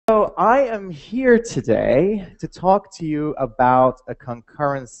So I am here today to talk to you about a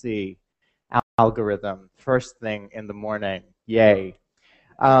concurrency algorithm first thing in the morning. Yay.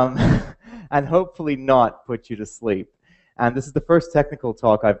 And hopefully not put you to sleep. And this is the first technical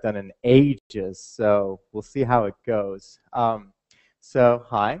talk I've done in ages, so we'll see how it goes.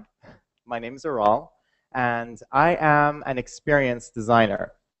 Hi, my name is Aral, and I am an experience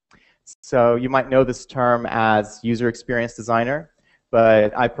designer. So you might know this term as user experience designer,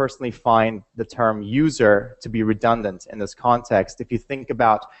 but I personally find the term user to be redundant in this context. If you think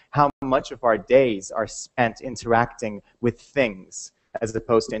about how much of our days are spent interacting with things as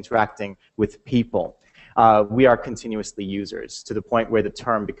opposed to interacting with people, we are continuously users to the point where the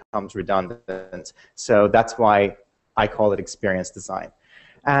term becomes redundant. So that's why I call it experience design.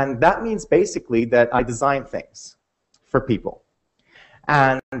 And that means basically that I design things for people.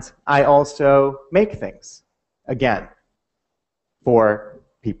 And I also make things, again, for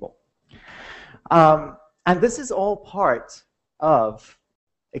people. And this is all part of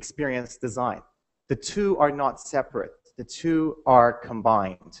experience design. The two are not separate. The two are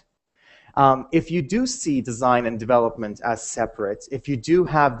combined. If you do see design and development as separate, if you do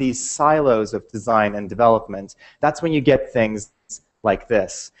have these silos of design and development, that's when you get things like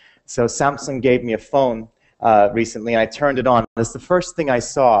this. So Samsung gave me a phone recently, and I turned it on. That's the first thing I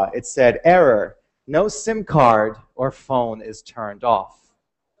saw. It said, error, no SIM card or phone is turned off.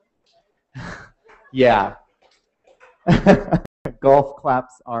 Yeah. Golf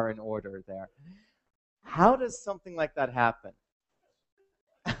claps are in order there. How does something like that happen?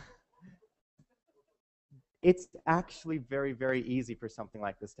 It's actually very, very easy for something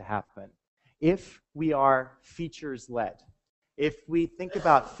like this to happen. If we are features-led, if we think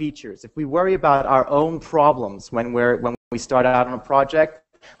about features, if we worry about our own problems when we start out on a project,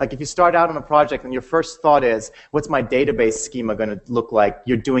 like if you start out on a project and your first thought is, what's my database schema going to look like?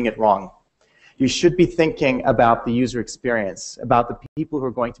 You're doing it wrong. You should be thinking about the user experience, about the people who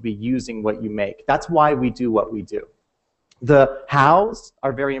are going to be using what you make. That's why we do what we do. The hows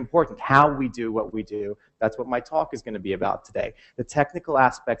are very important. How we do what we do, that's what my talk is going to be about today. The technical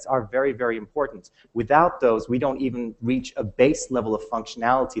aspects are very, very important. Without those, we don't even reach a base level of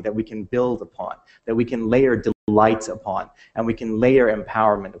functionality that we can build upon, that we can layer delight upon, and we can layer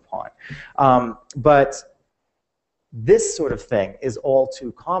empowerment upon. But this sort of thing is all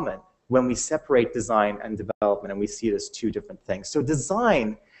too common when we separate design and development and we see it as two different things. So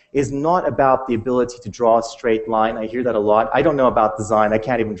design is not about the ability to draw a straight line. I hear that a lot. I don't know about design. I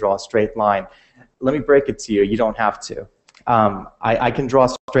can't even draw a straight line. Let me break it to you. You don't have to. I can draw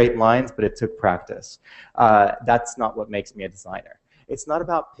straight lines, but it took practice. That's not what makes me a designer. It's not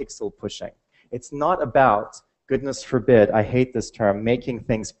about pixel pushing. It's not about, goodness forbid, I hate this term, making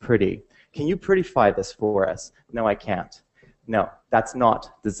things pretty. Can you prettify this for us? No, I can't. No, that's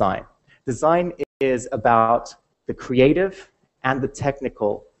not design. Design is about the creative and the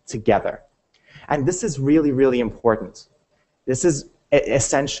technical together. And this is really, really important. This is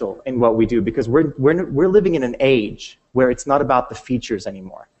essential in what we do because we're living in an age where it's not about the features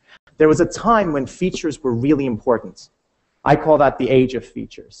anymore. There was a time when features were really important. I call that the age of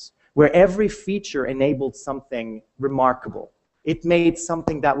features, where every feature enabled something remarkable. It made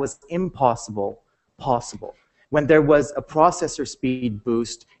something that was impossible possible. When there was a processor speed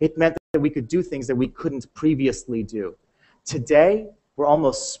boost, it meant that we could do things that we couldn't previously do. Today, we're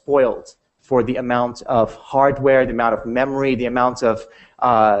almost spoiled for the amount of hardware, the amount of memory, the amount of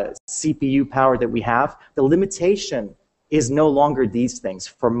CPU power that we have. The limitation is no longer these things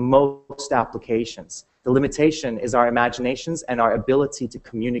for most applications. The limitation is our imaginations and our ability to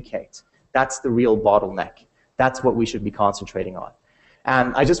communicate. That's the real bottleneck. That's what we should be concentrating on.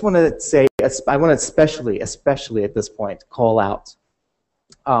 And I just want to say, I want to especially at this point, call out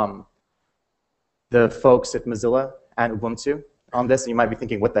the folks at Mozilla and Ubuntu on this. And you might be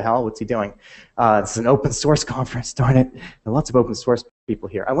thinking, what the hell? What's he doing? This is an open source conference, darn it. There are lots of open source people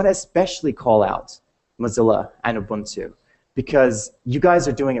here. I want to especially call out Mozilla and Ubuntu because you guys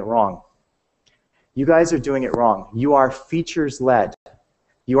are doing it wrong. You guys are doing it wrong. You are features-led.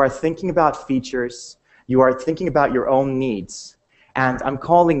 You are thinking about features. You are thinking about your own needs. And I'm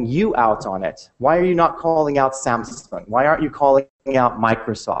calling you out on it. Why are you not calling out Samsung? Why aren't you calling out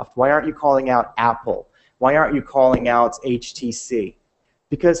Microsoft? Why aren't you calling out Apple? Why aren't you calling out HTC?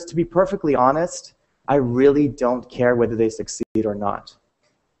 Because to be perfectly honest, I really don't care whether they succeed or not.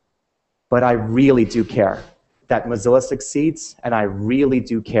 But I really do care that Mozilla succeeds, and I really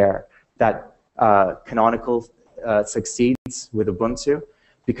do care that Canonical succeeds with Ubuntu,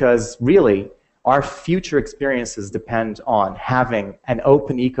 because really, our future experiences depend on having an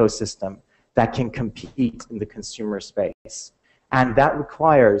open ecosystem that can compete in the consumer space. And that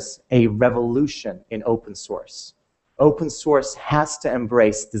requires a revolution in open source. Open source has to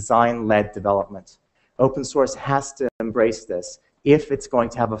embrace design-led development. Open source has to embrace this if it's going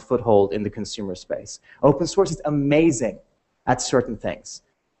to have a foothold in the consumer space. Open source is amazing at certain things.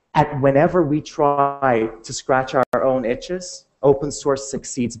 Whenever we try to scratch our own itches, open source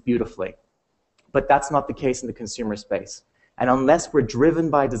succeeds beautifully. But that's not the case in the consumer space. And unless we're driven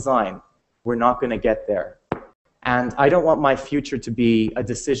by design, we're not going to get there. And I don't want my future to be a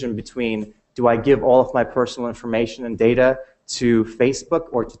decision between, do I give all of my personal information and data to Facebook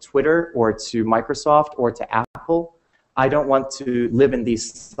or to Twitter or to Microsoft or to Apple? I don't want to live in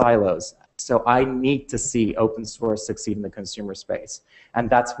these silos. So I need to see open source succeed in the consumer space. And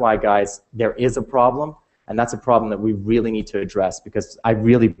that's why, guys, there is a problem. And that's a problem that we really need to address because I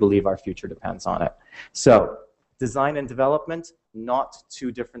really believe our future depends on it. So design and development, not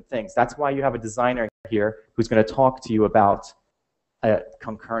two different things. That's why you have a designer here who's going to talk to you about a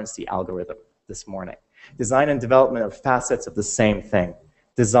concurrency algorithm this morning. Design and development are facets of the same thing.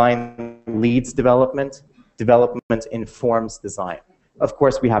 Design leads development. Development informs design. Of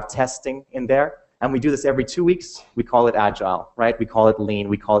course, we have testing in there. And we do this every 2 weeks. We call it agile, right? We call it lean.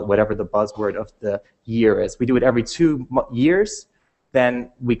 We call it whatever the buzzword of the year is. We do it every 2 years.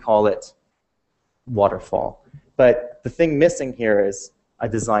 Then we call it waterfall. But the thing missing here is a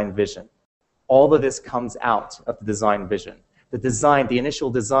design vision. All of this comes out of the design vision. The design, the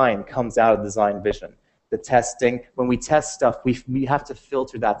initial design comes out of design vision. The testing, when we test stuff, we have to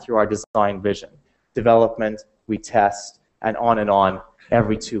filter that through our design vision. Development, we test, and on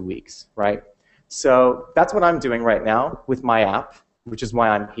every 2 weeks, right? So that's what I'm doing right now with my app, which is why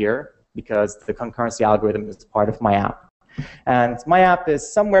I'm here, because the concurrency algorithm is part of my app. And my app is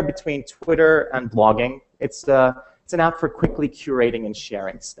somewhere between Twitter and blogging. It's an app for quickly curating and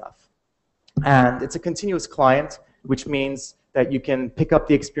sharing stuff. And it's a continuous client, which means that you can pick up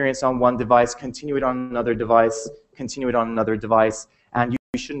the experience on one device, continue it on another device, continue it on another device, and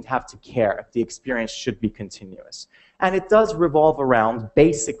you shouldn't have to care. The experience should be continuous. And it does revolve around,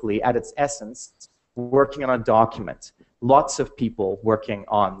 basically, at its essence, working on a document. Lots of people working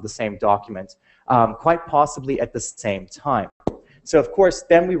on the same document, quite possibly at the same time. So, of course,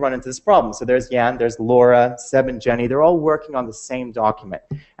 then we run into this problem. So there's Jan, there's Laura, Seb, and Jenny. They're all working on the same document.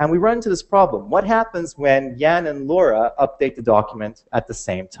 And we run into this problem. What happens when Jan and Laura update the document at the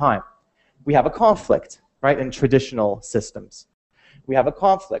same time? We have a conflict, right, in traditional systems. We have a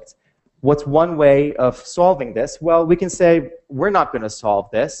conflict. What's one way of solving this? Well, we can say, we're not going to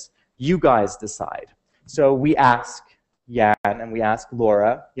solve this. You guys decide. So we ask Jan and we ask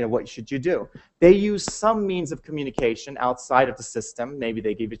Laura, what should you do? They use some means of communication outside of the system. Maybe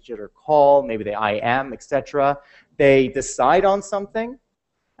they give each other a call, maybe they IM, etc. They decide on something,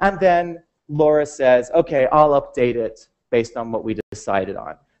 and then Laura says, okay, I'll update it based on what we decided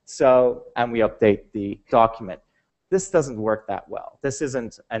on. So, and we update the document. This doesn't work that well. This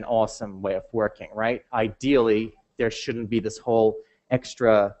isn't an awesome way of working, right? Ideally, there shouldn't be this whole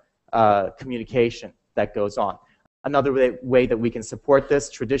extra communication that goes on. Another way that we can support this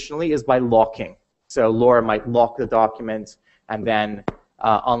traditionally is by locking. So Laura might lock the document and then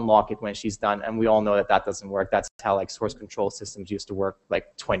unlock it when she's done, and we all know that that doesn't work. That's how like source control systems used to work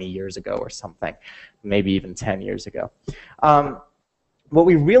like 20 years ago or something, maybe even 10 years ago. What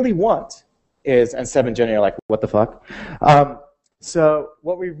we really want is, and Seb and Jenny are like, what the fuck? So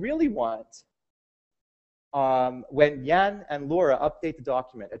what we really want, when Jan and Laura update the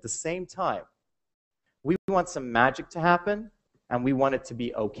document at the same time, we want some magic to happen, and we want it to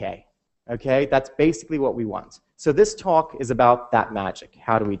be okay. Okay? That's basically what we want. So this talk is about that magic.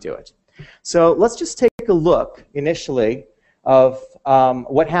 How do we do it? So let's just take a look initially of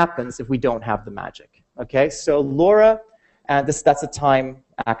what happens if we don't have the magic. Okay? So Laura, and that's a time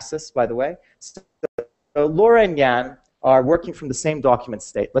axis, by the way. So Laura and Jan are working from the same document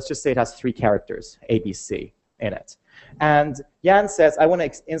state. Let's just say it has 3 characters, ABC, in it. And Jan says, I want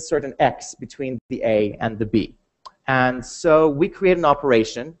to insert an X between the A and the B. And so we create an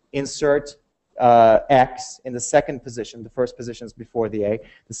operation, insert X in the second position. The first position is before the A.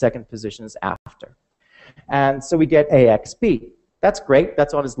 The second position is after. And so we get AXB. That's great.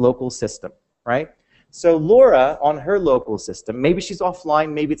 That's on his local system, right? So Laura, on her local system, maybe she's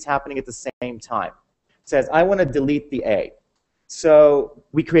offline, maybe it's happening at the same time, says, I want to delete the A. So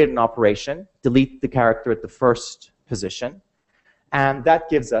we create an operation, delete the character at the first position, and that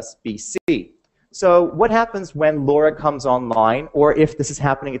gives us BC. So what happens when Laura comes online, or if this is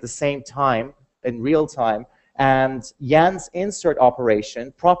happening at the same time, in real time, and Jan's insert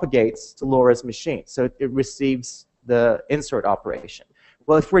operation propagates to Laura's machine, so it receives the insert operation.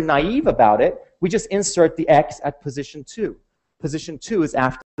 Well, if we're naive about it, we just insert the X at position 2. position 2 is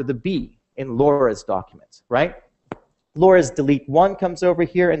after the B in Laura's document, right? Laura's delete 1 comes over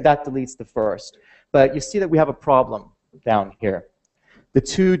here, and that deletes the first. But you see that we have a problem down here. The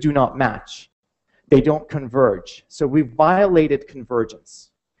two do not match. They don't converge. So we violated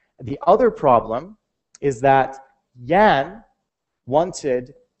convergence. The other problem is that Jan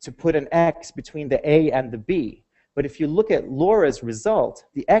wanted to put an X between the A and the B. But if you look at Laura's result,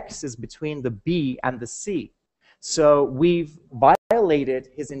 the X is between the B and the C. So we've violated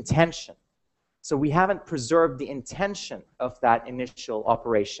his intention. So we haven't preserved the intention of that initial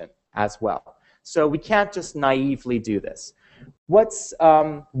operation as well. So we can't just naively do this. What's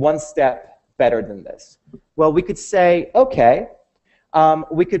one step better than this? Well, we could say, okay,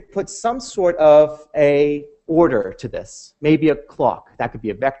 we could put some sort of a order to this, maybe a clock. That could be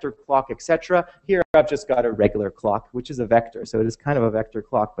a vector clock, etc. Here I've just got a regular clock, which is a vector. So it is kind of a vector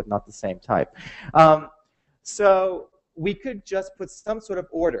clock, but not the same type. So we could just put some sort of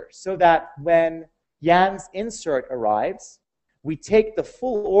order so that when Jan's insert arrives, we take the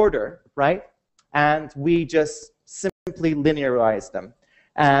full order, right, and we just simply linearize them.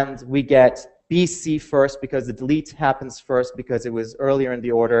 And we get BC first because the delete happens first because it was earlier in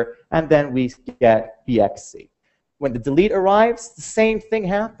the order, and then we get BXC. When the delete arrives, the same thing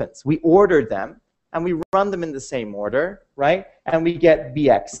happens. We order them, and we run them in the same order, right, and we get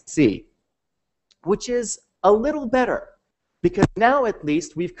BXC, which is a little better, because now at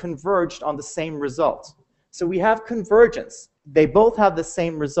least we've converged on the same result. So we have convergence. They both have the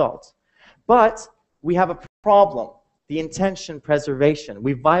same result. But we have a problem, the intention preservation.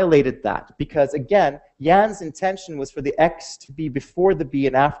 We violated that because, again, Jan's intention was for the X to be before the B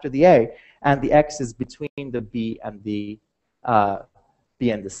and after the A, and the X is between the B and the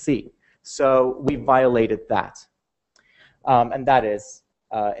C. So we violated that. And that is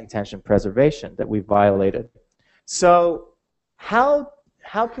intention preservation that we violated. So how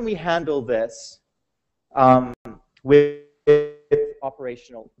can we handle this with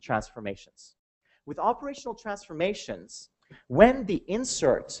operational transformations? With operational transformations, when the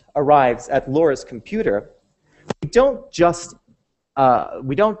insert arrives at Laura's computer, we don't just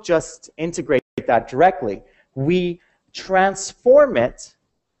integrate that directly. We transform it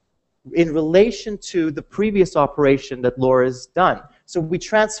in relation to the previous operation that Laura's done. So we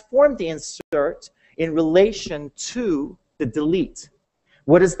transform the insert in relation to the delete.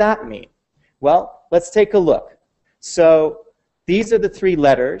 What does that mean? Well, let's take a look. So these are the three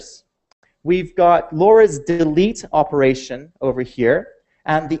letters. We've got Laura's delete operation over here,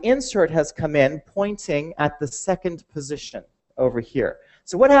 and the insert has come in pointing at the second position over here.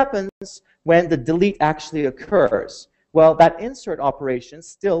 So what happens when the delete actually occurs? Well, that insert operation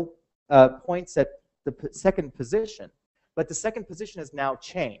still points at the second position, but the second position has now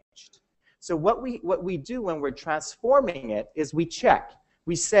changed. So what we do when we're transforming it is we check.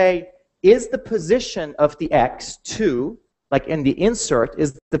 We say, is the position of the X2, like in the insert,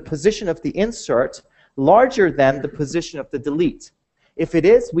 is the position of the insert larger than the position of the delete? If it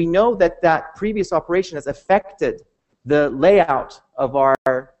is, we know that that previous operation has affected the layout of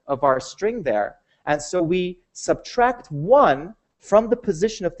our string there. And so we subtract 1 from the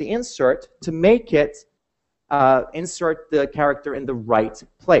position of the insert to make it insert the character in the right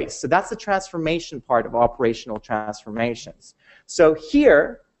place. So that's the transformation part of operational transformations. So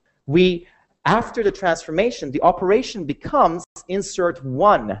here, after the transformation, the operation becomes insert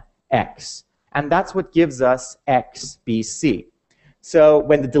 1x, and that's what gives us xbc. So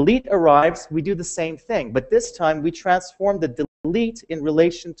when the delete arrives, we do the same thing, but this time we transform the delete in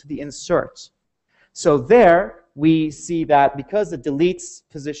relation to the insert. So there we see that because the delete's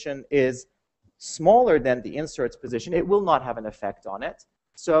position is smaller than the insert's position, it will not have an effect on it.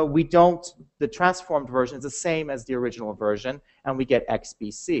 So we don't, the transformed version is the same as the original version, and we get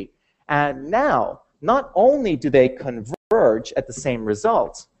xbc. And now, not only do they converge at the same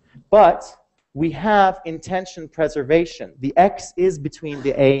result, but we have intention preservation. The X is between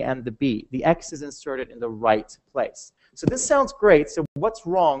the A and the B. The X is inserted in the right place. So this sounds great. So what's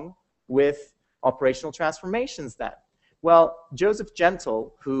wrong with operational transformations then? Well, Joseph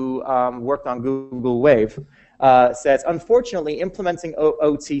Gentle, who worked on Google Wave, says, unfortunately, implementing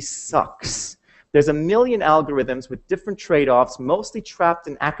OOT sucks. There's a million algorithms with different trade-offs, mostly trapped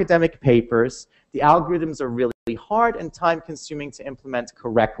in academic papers. The algorithms are really hard and time-consuming to implement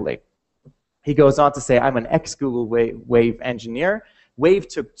correctly. He goes on to say, I'm an ex-Google Wave engineer. Wave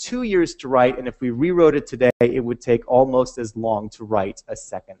took 2 years to write, and if we rewrote it today, it would take almost as long to write a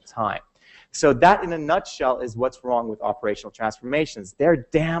second time. So that, in a nutshell, is what's wrong with operational transformations. They're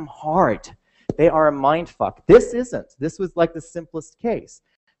damn hard. They are a mindfuck. This isn't. This was like the simplest case.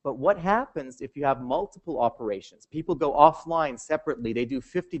 But what happens if you have multiple operations? People go offline separately. They do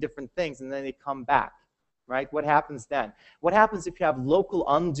 50 different things, and then they come back, right? What happens then? What happens if you have local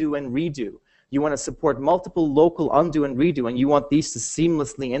undo and redo? You want to support multiple local undo and redo, and you want these to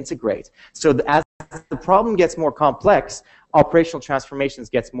seamlessly integrate. So as the problem gets more complex, operational transformations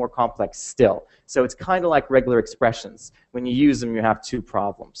gets more complex still. So it's kind of like regular expressions. When you use them, you have two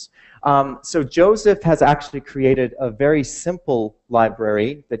problems. So Joseph has actually created a very simple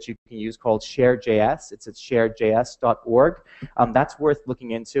library that you can use called share.js. It's at share.js.org. That's worth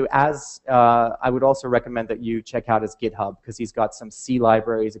looking into. As I would also recommend that you check out his GitHub, because he's got some C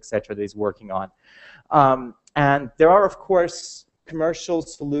libraries, etc., that he's working on. And there are, of course, commercial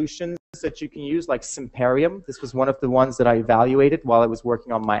solutions that you can use, like Simperium. This was one of the ones that I evaluated while I was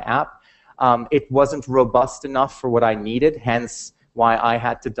working on my app. It wasn't robust enough for what I needed, hence why I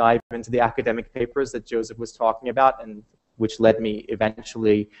had to dive into the academic papers that Joseph was talking about, and which led me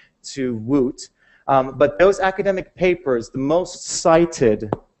eventually to WOOT. But those academic papers, the most cited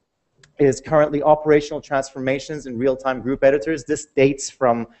is currently operational transformations in real-time group editors. This dates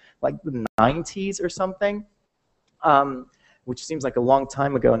from like the 90s or something. Which seems like a long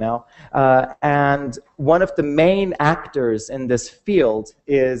time ago now. And one of the main actors in this field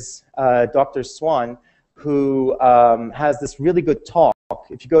is Dr. Swan, who has this really good talk.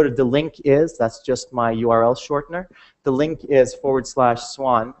 If you go to the link is, that's just my URL shortener, the link is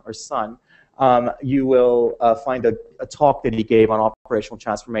 /Swan or Sun. You will find a talk that he gave on operational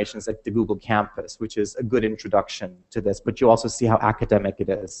transformations at the Google campus, which is a good introduction to this, but you also see how academic it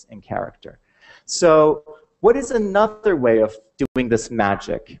is in character. So what is another way of doing this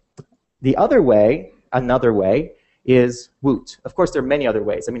magic? The other way, another way, is WOOT. Of course, there are many other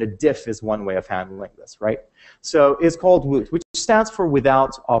ways. I mean, a diff is one way of handling this, right? So it's called WOOT, which stands for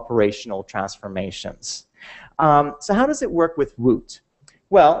Without Operational Transformations. So how does it work with WOOT?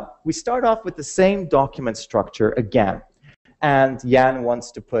 Well, we start off with the same document structure again. And Jan wants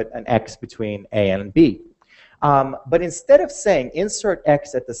to put an X between A and B. But instead of saying insert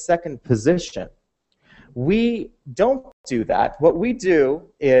X at the second position, we don't do that. What we do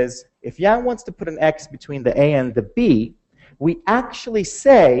is, if Jan wants to put an X between the A and the B, we actually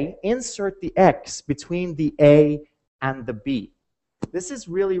say insert the X between the A and the B. This is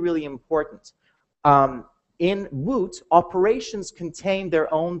really, really important. In WOOT, operations contain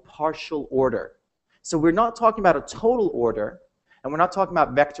their own partial order. So we're not talking about a total order, and we're not talking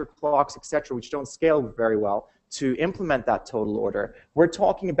about vector clocks, etc., which don't scale very well to implement that total order. We're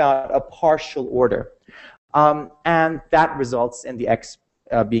talking about a partial order. And that results in the X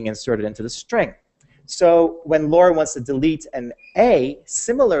being inserted into the string. So when Laura wants to delete an A,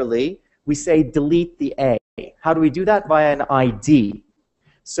 similarly, we say delete the A. How do we do that? Via an ID.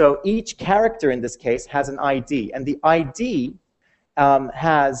 So each character in this case has an ID, and the ID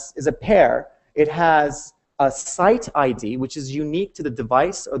is a pair. It has a site ID, which is unique to the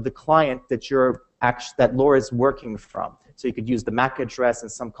device or the client that Laura is working from. So you could use the MAC address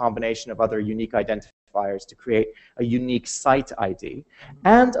and some combination of other unique identifiers to create a unique site ID,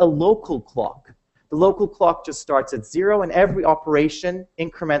 and a local clock. The local clock just starts at 0, and every operation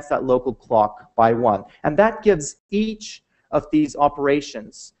increments that local clock by 1. And that gives each of these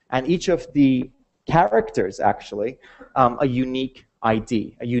operations and each of the characters, actually, a unique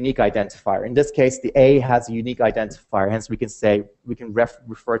ID, a unique identifier. In this case, the A has a unique identifier, hence we can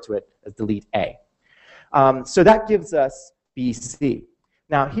refer to it as delete A. So that gives us BC.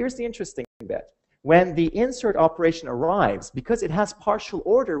 Now, here's the interesting bit. When the insert operation arrives, because it has partial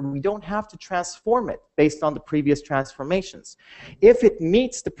order, we don't have to transform it based on the previous transformations. If it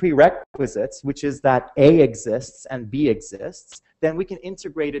meets the prerequisites, which is that A exists and B exists, then we can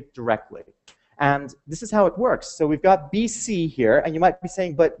integrate it directly. And this is how it works. So we've got BC here, and you might be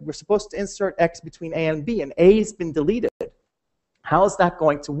saying, but we're supposed to insert X between A and B, and A has been deleted. How is that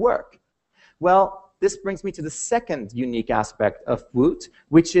going to work? Well, this brings me to the second unique aspect of WOOT,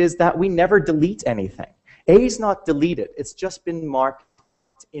 which is that we never delete anything. A is not deleted. It's just been marked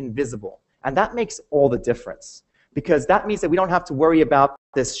invisible. And that makes all the difference, because that means that we don't have to worry about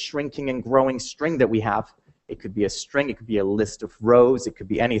this shrinking and growing string that we have. It could be a string. It could be a list of rows. It could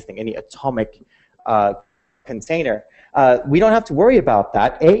be anything, any atomic container. We don't have to worry about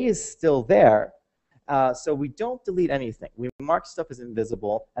that. A is still there. So we don't delete anything. We mark stuff as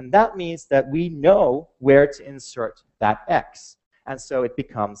invisible, and that means that we know where to insert that X. And so it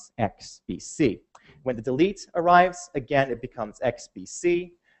becomes XBC. When the delete arrives, again, it becomes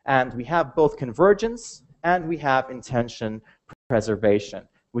XBC, and we have both convergence and we have intention preservation,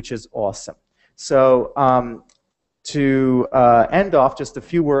 which is awesome. So to end off, just a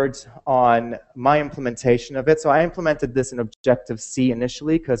few words on my implementation of it. So I implemented this in Objective-C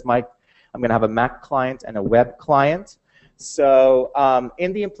initially because I'm going to have a Mac client and a web client. So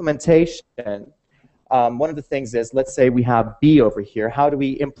in the implementation, one of the things is, let's say we have B over here. How do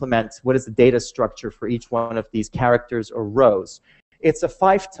we implement, what is the data structure for each one of these characters or rows? It's a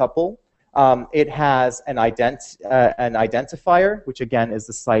 5-tuple. It has an identifier, which again is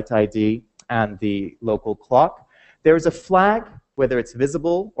the site ID and the local clock. There's a flag, whether it's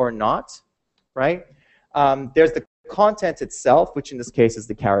visible or not, right? There's the content itself, which in this case is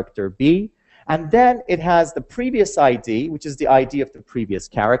the character B. And then it has the previous ID, which is the ID of the previous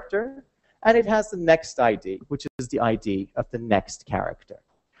character. And it has the next ID, which is the ID of the next character.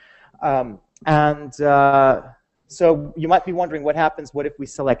 So you might be wondering what happens, what if we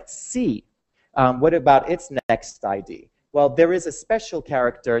select C? What about its next ID? Well, there is a special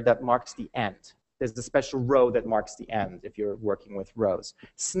character that marks the end. There's a special row that marks the end if you're working with rows.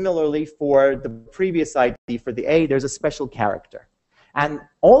 Similarly, for the previous ID for the A, there's a special character. And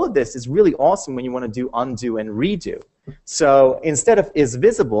all of this is really awesome when you want to do undo and redo. So instead of is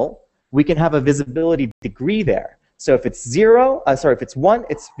visible, we can have a visibility degree there. So if it's if it's 1,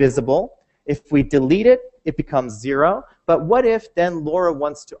 it's visible. If we delete it, it becomes 0. But what if then Laura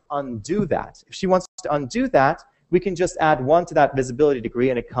wants to undo that? If she wants to undo that, we can just add 1 to that visibility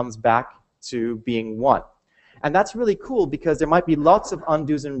degree and it comes back to being 1. And that's really cool because there might be lots of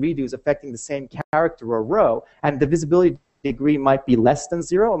undos and redos affecting the same character or row, and the visibility degree might be less than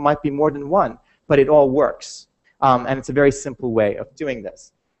 0, it might be more than 1, but it all works. And it's a very simple way of doing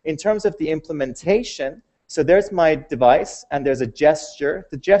this. In terms of the implementation, so there's my device, and there's a gesture.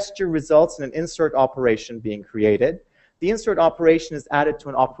 The gesture results in an insert operation being created. The insert operation is added to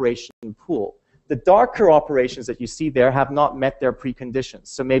an operation pool. The darker operations that you see there have not met their preconditions.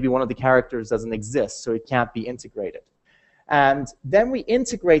 So maybe one of the characters doesn't exist, so it can't be integrated. And then we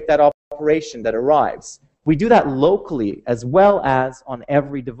integrate that operation that arrives. We do that locally as well as on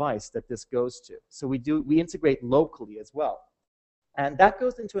every device that this goes to. So we integrate locally as well. And that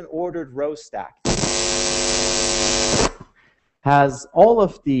goes into an ordered row stack. Has all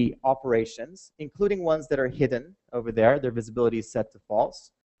of the operations, including ones that are hidden over there. Their visibility is set to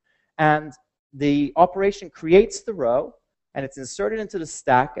false. And the operation creates the row, and it's inserted into the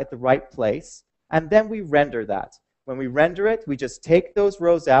stack at the right place, and then we render that. When we render it, we just take those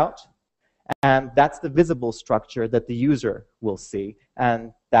rows out, and that's the visible structure that the user will see,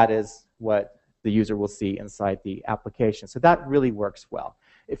 and that is what the user will see inside the application. So that really works well.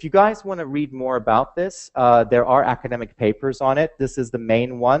 If you guys want to read more about this, there are academic papers on it. This is the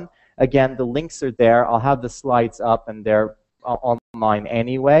main one. Again, the links are there. I'll have the slides up, and they're online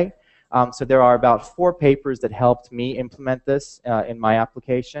anyway. So there are about 4 papers that helped me implement this in my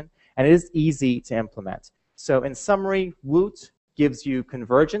application, and it is easy to implement. So in summary, WOOT gives you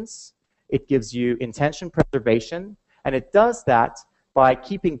convergence, it gives you intention preservation, and it does that by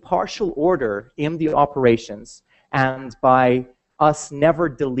keeping partial order in the operations and by us never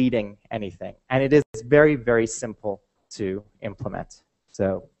deleting anything. And it is very, very simple to implement.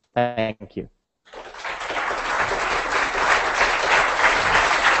 So thank you.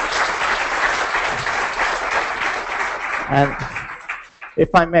 And if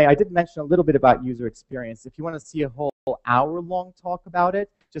I may, I did mention a little bit about user experience. If you want to see a whole hour-long talk about it,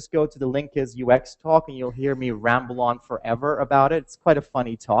 just go to the link is UX talk, and you'll hear me ramble on forever about it. It's quite a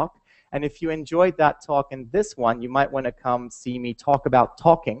funny talk. And if you enjoyed that talk and this one, you might want to come see me talk about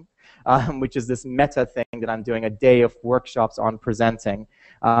talking, which is this meta thing that I'm doing, a day of workshops on presenting.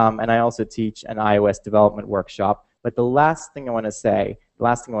 And I also teach an iOS development workshop. But the last thing I want to say, the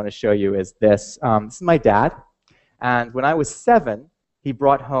last thing I want to show you is this. This is my dad. And when I was 7, he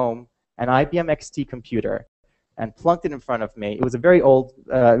brought home an IBM XT computer and plunked it in front of me. It was a very old,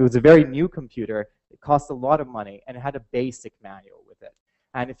 it was a very new computer. It cost a lot of money, and it had a basic manual with it.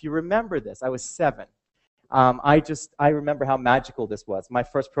 And if you remember this, I was 7. I remember how magical this was. My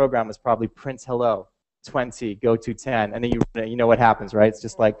first program was probably print hello, 20, go to 10, and then you know what happens, right? It's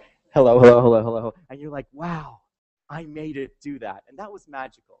just like hello, hello, hello, hello, and you're like, wow, I made it do that, and that was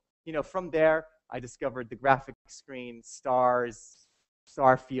magical. You know, from there, I discovered the graphic screen, stars,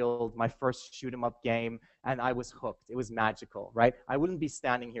 Starfield, my first shoot-'em-up game, and I was hooked. It was magical, right? I wouldn't be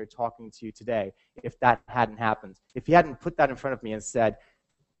standing here talking to you today if that hadn't happened. If he hadn't put that in front of me and said,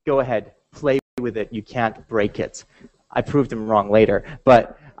 go ahead, play with it, you can't break it. I proved him wrong later,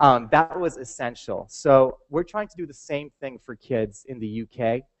 but that was essential. So we're trying to do the same thing for kids in the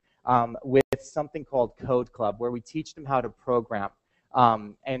UK with something called Code Club, where we teach them how to program.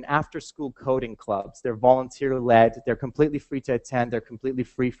 And after-school coding clubs. They're volunteer-led. They're completely free to attend. They're completely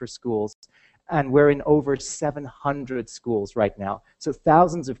free for schools. And we're in over 700 schools right now. So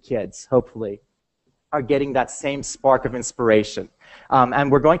thousands of kids, hopefully, are getting that same spark of inspiration. And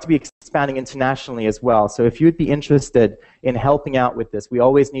we're going to be expanding internationally as well. So if you'd be interested in helping out with this, we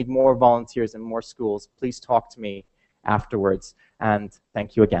always need more volunteers and more schools. Please talk to me afterwards. And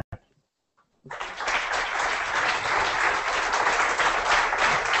thank you again.